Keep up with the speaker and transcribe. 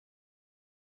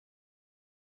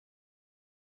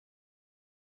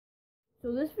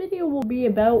So this video will be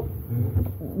about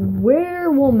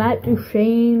where will Matt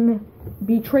Duchene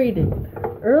be traded.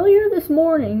 Earlier this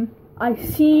morning, I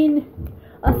seen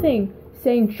a thing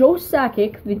saying Joe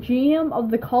Sakic, the GM of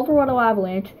the Colorado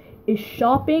Avalanche, is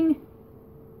shopping,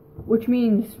 which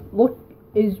means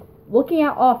looking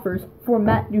at offers for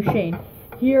Matt Duchene.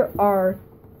 Here are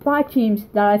 5 teams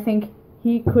that I think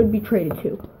he could be traded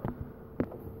to.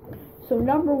 So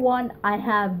number 1, I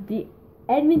have the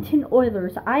Edmonton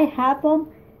Oilers. I have them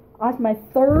as my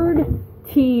 3rd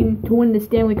team to win the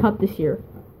Stanley Cup this year.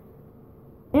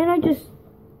 And I just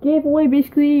gave away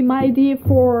basically my idea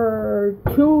for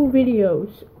 2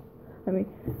 videos.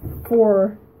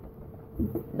 For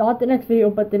not the next video,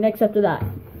 but the next after that.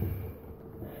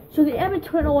 So the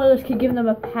Edmonton Oilers could give them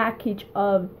a package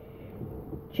of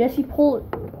Jesse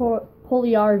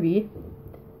Puljujarvi,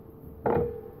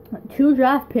 2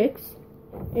 draft picks,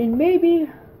 and maybe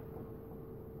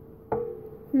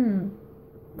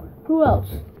who else?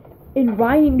 And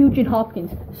Ryan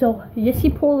Nugent-Hopkins. So Jesse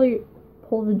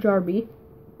Puljujarvi,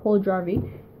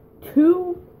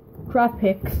 2 draft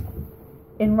picks,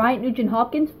 and Ryan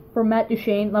Nugent-Hopkins for Matt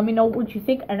Duchene. Let me know what you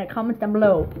think in the comments down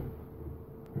below.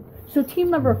 So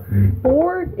team number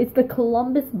 4 is the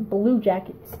Columbus Blue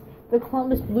Jackets. The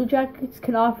Columbus Blue Jackets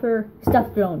can offer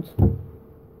Steph Jones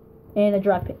and a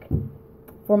draft pick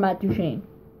for Matt Duchene.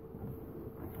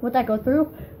 Would that go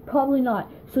through? Probably not.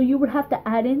 So you would have to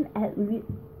add in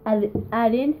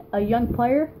add in a young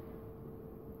player.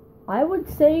 I would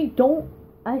say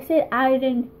add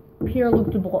in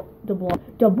Pierre-Luc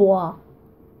Dubois.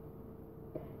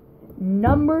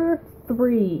 Number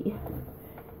 3,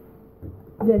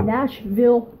 the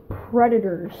Nashville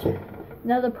Predators.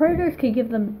 Now the Predators could give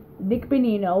them Nick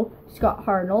Bonino, Scott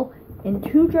Hartnell, and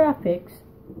 2 draft picks.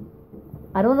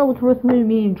 I don't know what's worth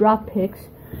meaning draft picks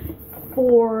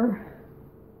for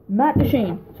Matt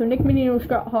Duchene. So Nick Bonino,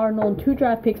 Scott Hartnell, and 2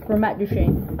 draft picks for Matt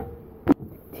Duchene.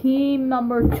 Team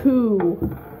number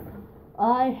 2,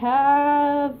 I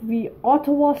have the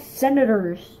Ottawa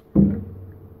Senators.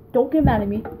 Don't get mad at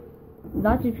me,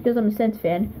 not just because I'm a Sens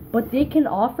fan, but they can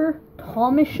offer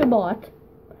Thomas Chabot,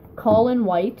 Colin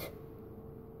White,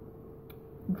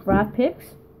 draft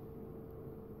picks,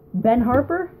 Ben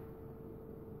Harper,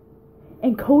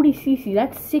 and Cody Ceci.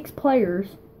 That's 6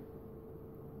 players,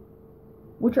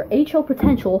 which are HL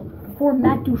potential for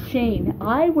Matt Duchene.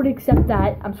 I would accept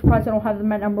that. I'm surprised I don't have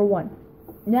them at number 1.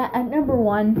 Now, at number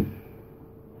 1,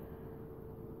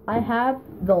 I have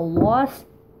the Los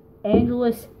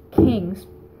Angeles Kings.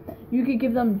 You could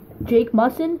give them Jake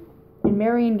Muzzin and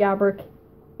Marian Gaborik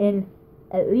and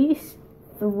at least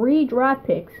 3 draft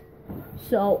picks.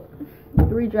 So,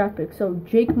 3 draft picks. So,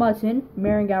 Jake Muzzin,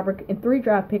 Marian Gaborik, and 3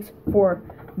 draft picks for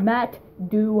Matt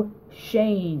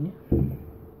Duchene.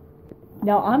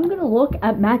 Now, I'm going to look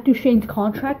at Matt Duchene's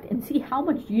contract and see how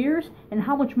much years and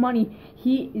how much money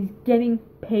he is getting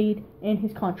paid in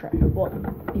his contract.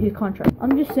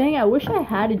 I'm just saying, I wish I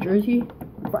had a jersey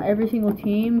for every single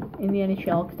team in the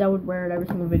NHL, because I would wear it every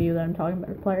single video that I'm talking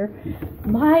about a player.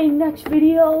 My next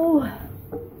video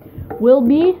will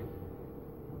be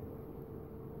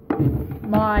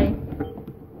my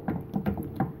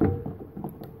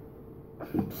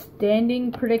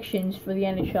standing predictions for the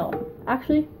NHL.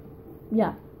 Actually,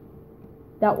 yeah,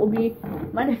 that will be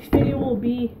my next video. Will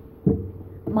be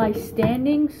my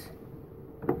standings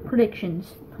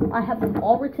predictions. I have them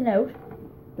all written out.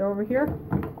 They're over here.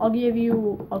 I'll give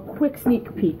you a quick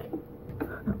sneak peek.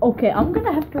 Okay, I'm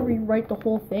gonna have to rewrite the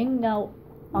whole thing now.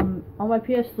 On my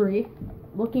PS3,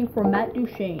 looking for Matt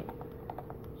Duchene.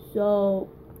 So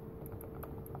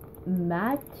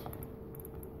Matt,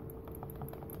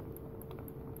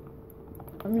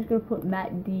 I'm just gonna put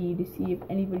Matt D to see if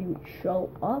anybody would show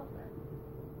up.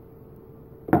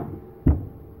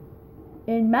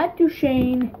 And Matt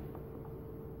Duchene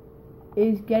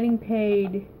is getting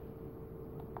paid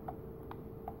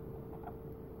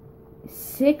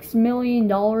 $6 million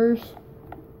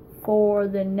for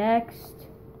the next.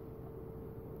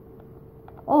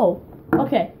 Oh,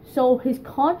 okay. So his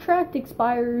contract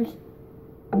expires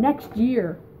next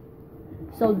year.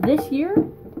 So this year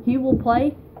he will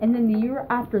play, and then the year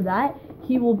after that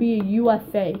he will be a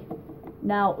UFA.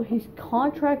 Now his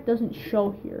contract doesn't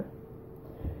show here,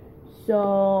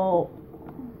 so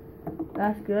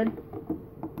that's good.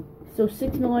 So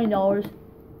 $6 million.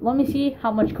 Let me see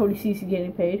how much Cody Ceci is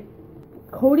getting paid.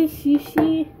 Cody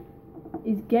Ceci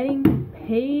is getting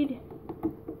paid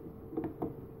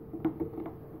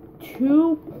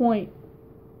 $2.8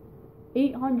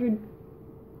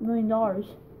 million.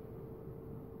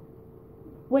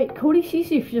 Wait, Cody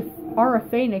Ceci is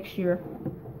RFA next year.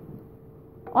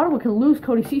 Ottawa could lose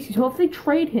Cody Ceci, so if they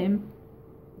trade him,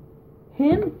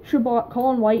 him, Shabbat,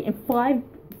 Colin White, and 5,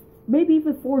 maybe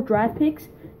even 4 draft picks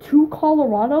to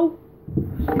Colorado.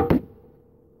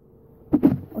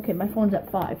 Okay, my phone's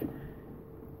at 5.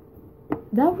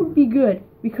 That would be good,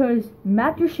 because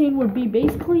Matt Duchene would be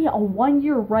basically a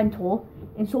 1-year rental,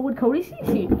 and so would Cody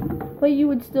Ceci. But you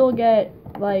would still get,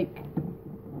 like,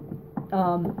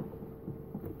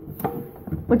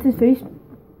 what's his face?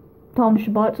 Tom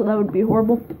Shabbat, so that would be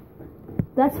horrible.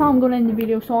 That's how I'm going to end the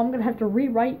video, so I'm going to have to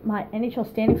rewrite my NHL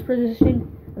standings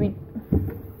prediction.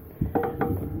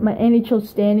 My NHL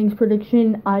standings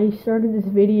prediction. I started this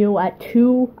video at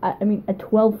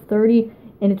 12:30,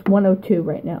 and it's 1:02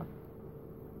 right now.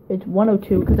 It's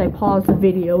 1:02 because I paused the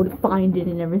video to find it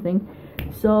and everything.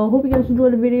 So, hope you guys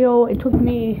enjoyed the video. It took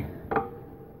me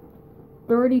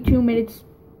 32 minutes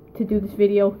to do this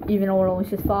video, even though it only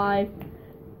says 5.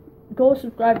 Go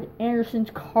subscribe to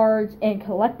Anderson's Cards and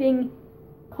Collecting.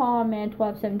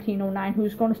 Man121709,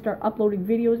 who's going to start uploading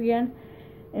videos again.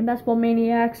 And Basketball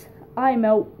Maniacs, I'm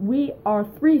out. We are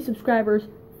 3 subscribers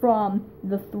from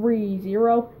the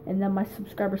 3-0, and then my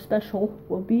subscriber special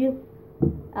will be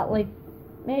at like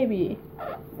maybe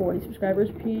 40 subscribers.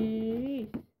 Peace.